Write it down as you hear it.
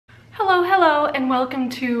Hello, and welcome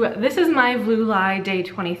to, this is my Vuly day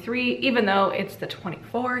 23, even though it's the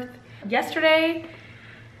 24th. Yesterday,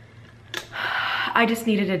 I just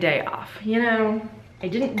needed a day off. You know, I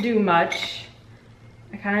didn't do much.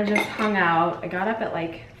 I kind of just hung out. I got up at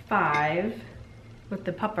like 5 with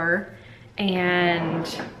the pupper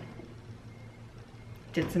and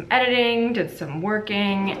did some editing, did some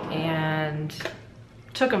working, and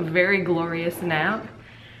took a very glorious nap.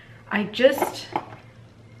 I just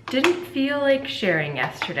didn't feel like sharing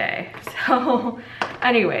yesterday. So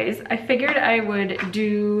anyways, I figured I would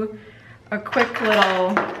do a quick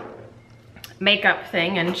little makeup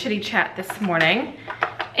thing and chitty chat this morning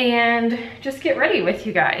and just get ready with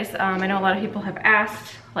you guys. I know a lot of people have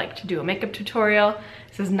asked like to do a makeup tutorial.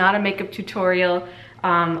 This is not a makeup tutorial.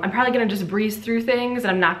 I'm probably gonna just breeze through things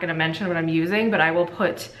and I'm not gonna mention what I'm using, but I will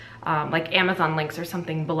put like Amazon links or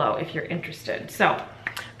something below if you're interested. So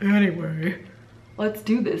anyway, let's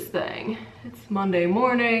do this thing. It's Monday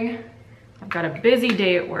morning. I've got a busy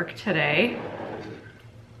day at work today.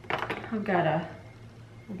 I've got to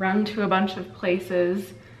run to a bunch of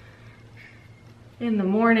places in the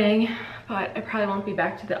morning, but I probably won't be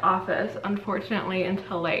back to the office, unfortunately,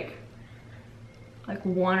 until like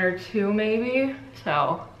 1 or 2 maybe.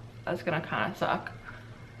 So that's gonna kind of suck.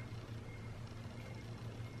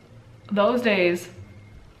 Those days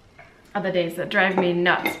are the days that drive me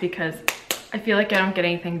nuts because I feel like I don't get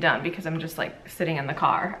anything done because I'm just like sitting in the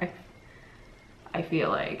car. I feel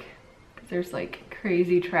like, because there's like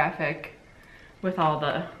crazy traffic with all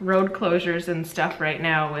the road closures and stuff right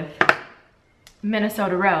now with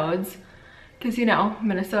Minnesota roads. Because you know,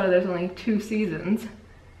 Minnesota, there's only 2 seasons.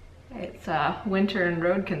 It's winter and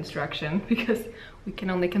road construction because we can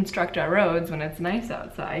only construct our roads when it's nice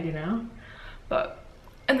outside, you know?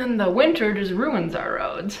 And then the winter just ruins our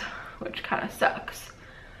roads, which kind of sucks.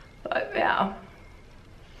 But yeah,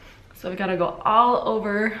 so we gotta go all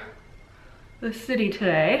over the city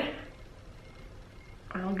today.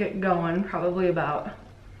 I'll get going probably about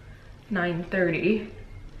 9:30.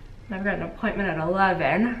 And I've got an appointment at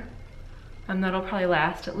 11, and that'll probably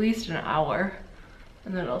last at least an hour.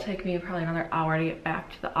 And then it'll take me probably another hour to get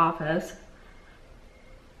back to the office.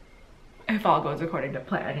 If all goes according to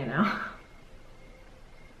plan, you know.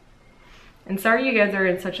 And sorry you guys are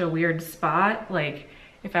in such a weird spot. Like,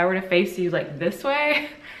 if I were to face you like this way,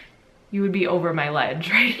 you would be over my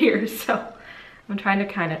ledge right here. So I'm trying to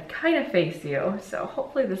kind of face you. So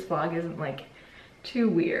hopefully this vlog isn't like too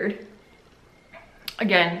weird.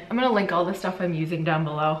 Again, I'm gonna link all the stuff I'm using down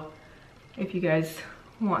below if you guys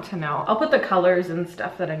want to know. I'll put the colors and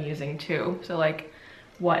stuff that I'm using too. So like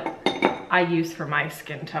what I use for my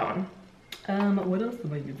skin tone. What else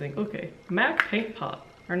am I using? Okay, MAC paint pot.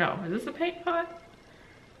 Or no, is this a paint pot?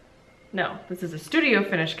 No, this is a Studio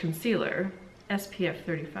Finish Concealer, SPF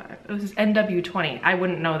 35. Oh, this is NW20. I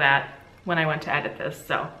wouldn't know that when I went to edit this,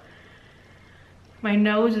 so. My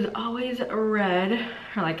nose is always red,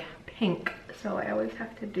 or like pink, so I always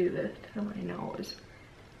have to do this to my nose.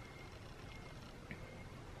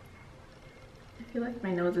 I feel like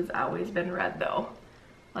my nose has always been red though.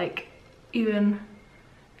 Like, even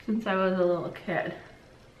since I was a little kid.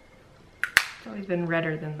 It's always been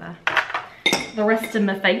redder than the rest of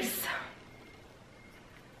my face.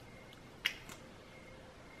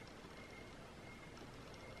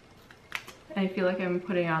 I feel like I'm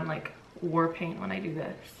putting on like war paint when I do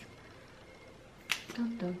this.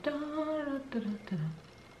 Dun, dun, dun, dun, dun, dun,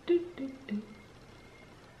 dun, dun, dun.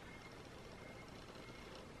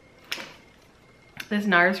 This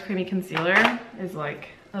NARS Creamy Concealer is like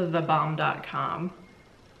thebomb.com.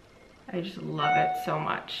 I just love it so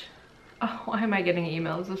much. Oh, why am I getting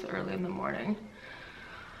emails this early in the morning?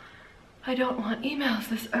 I don't want emails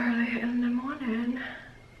this early in the morning.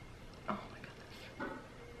 Oh my goodness.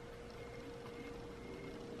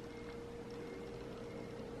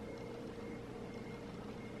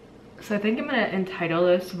 So I think I'm gonna entitle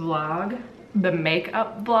this vlog the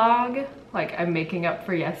makeup vlog. Like, I'm making up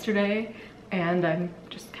for yesterday and I'm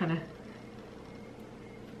just kind of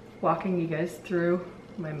walking you guys through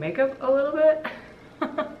my makeup a little bit.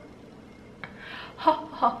 Ha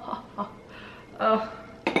ha ha ha. Oh,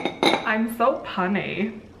 I'm so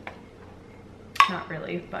punny. Not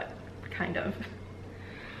really, but kind of.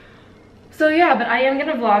 So yeah, but I am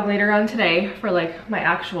gonna vlog later on today for like my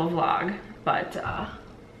actual vlog, but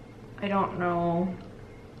I don't know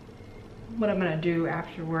what I'm gonna do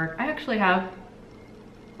after work. I actually have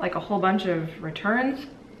like a whole bunch of returns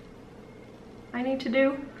I need to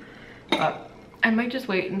do, but I might just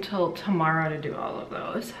wait until tomorrow to do all of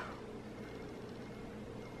those.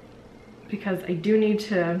 Because I do need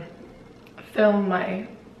to film my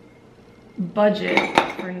budget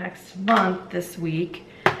for next month this week,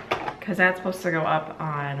 because that's supposed to go up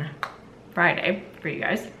on Friday for you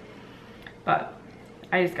guys. But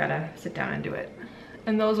I just gotta sit down and do it.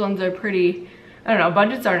 And those ones are pretty, I don't know,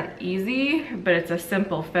 budgets aren't easy, but it's a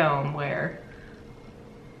simple film where,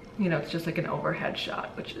 you know, it's just like an overhead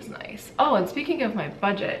shot, which is nice. Oh, and speaking of my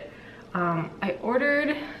budget, I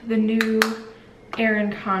ordered the new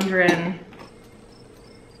Erin Condren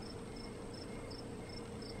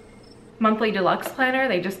monthly deluxe planner.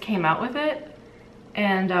 They just came out with it,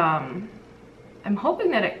 and I'm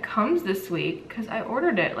hoping that it comes this week because I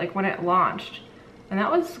ordered it like when it launched, and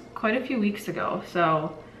that was quite a few weeks ago.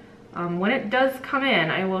 So when it does come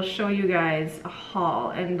in, I will show you guys a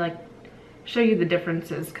haul and like show you the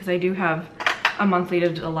differences, because I do have a monthly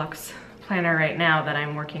deluxe planner right now that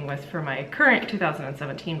I'm working with for my current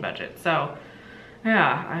 2017 budget. So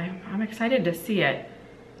yeah, I'm excited to see it.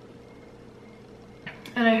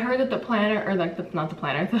 And I heard that the planner, or like not the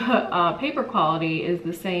planner, the paper quality is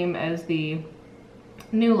the same as the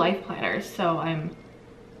new life planners. So I'm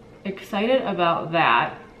excited about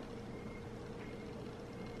that.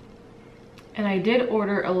 And I did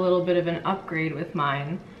order a little bit of an upgrade with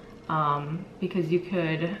mine, because you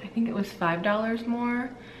could, I think it was $5 more.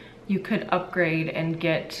 You could upgrade and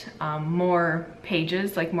get more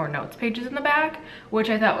pages, like more notes pages in the back, which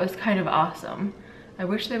I thought was kind of awesome. I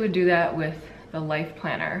wish they would do that with the life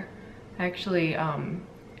planner. Actually,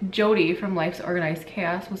 Jody from Life's Organized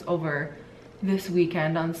Chaos was over this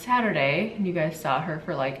weekend on Saturday, and you guys saw her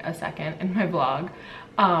for like a second in my vlog.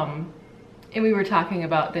 And we were talking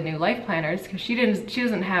about the new life planners, because she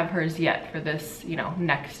doesn't have hers yet for this, you know,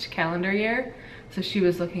 next calendar year. So she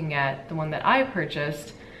was looking at the one that I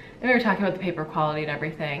purchased, and we were talking about the paper quality and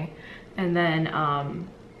everything. And then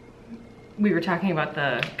we were talking about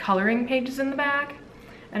the coloring pages in the back.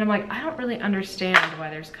 And I'm like, I don't really understand why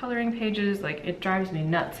there's coloring pages. Like, it drives me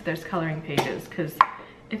nuts that there's coloring pages, because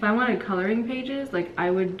if I wanted coloring pages, like,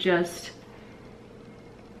 I would just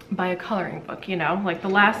buy a coloring book, you know? Like, the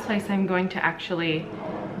last place I'm going to actually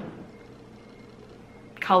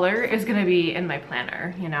color is gonna be in my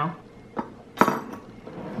planner, you know?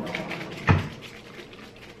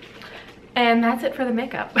 And that's it for the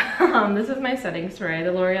makeup. This is my setting spray,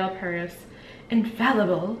 the L'Oreal Paris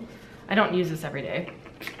Infallible. I don't use this every day.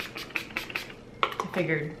 I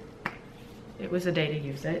figured it was a day to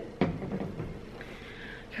use it,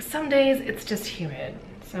 because some days it's just humid.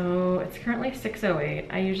 So it's currently 6:08.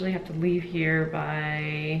 I usually have to leave here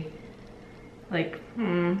by like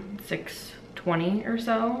 6:20 or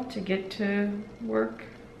so to get to work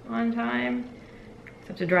on time. I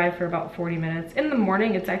have to drive for about 40 minutes. In the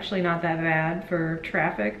morning, it's actually not that bad for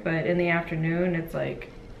traffic, but in the afternoon, it's like,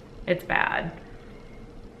 it's bad.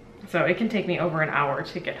 So it can take me over an hour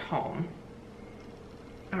to get home.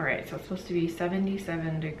 All right, so it's supposed to be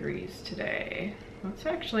 77 degrees today. That's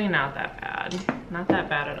actually not that bad. Not that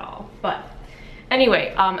bad at all. But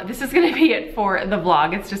anyway, this is gonna be it for the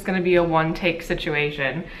vlog. It's just gonna be a one-take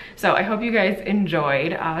situation. So I hope you guys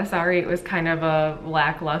enjoyed. Sorry it was kind of a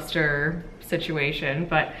lackluster situation,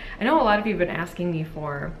 but I know a lot of you have been asking me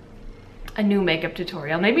for a new makeup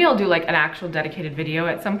tutorial. Maybe I'll do like an actual dedicated video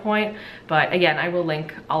at some point, but again, I will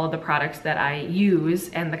link all of the products that I use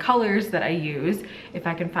and the colors that I use, if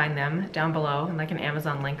I can find them, down below in like an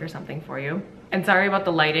Amazon link or something for you. And sorry about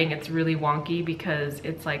the lighting, it's really wonky because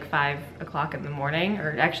it's like 5 o'clock in the morning,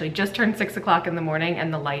 or actually just turned 6 o'clock in the morning,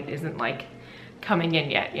 and the light isn't like coming in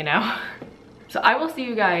yet, you know? So I will see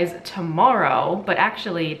you guys tomorrow, but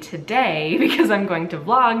actually today, because I'm going to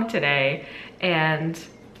vlog today, and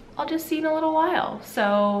I'll just see you in a little while.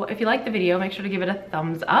 So if you like the video, make sure to give it a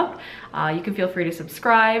thumbs up. You can feel free to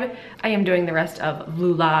subscribe. I am doing the rest of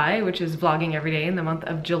Vuly, which is vlogging every day in the month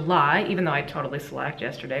of July, even though I totally slacked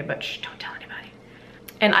yesterday, but shh, don't tell anybody.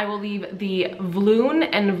 And I will leave the VLUNE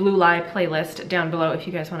and Vuly playlist down below if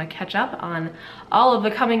you guys want to catch up on all of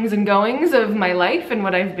the comings and goings of my life and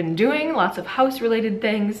what I've been doing. Lots of house-related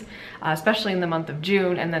things, especially in the month of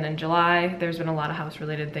June. And then in July, there's been a lot of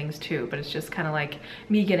house-related things too, but it's just kind of like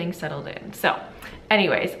me getting settled in. So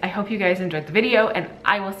anyways, I hope you guys enjoyed the video, and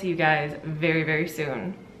I will see you guys very, very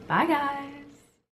soon. Bye, guys.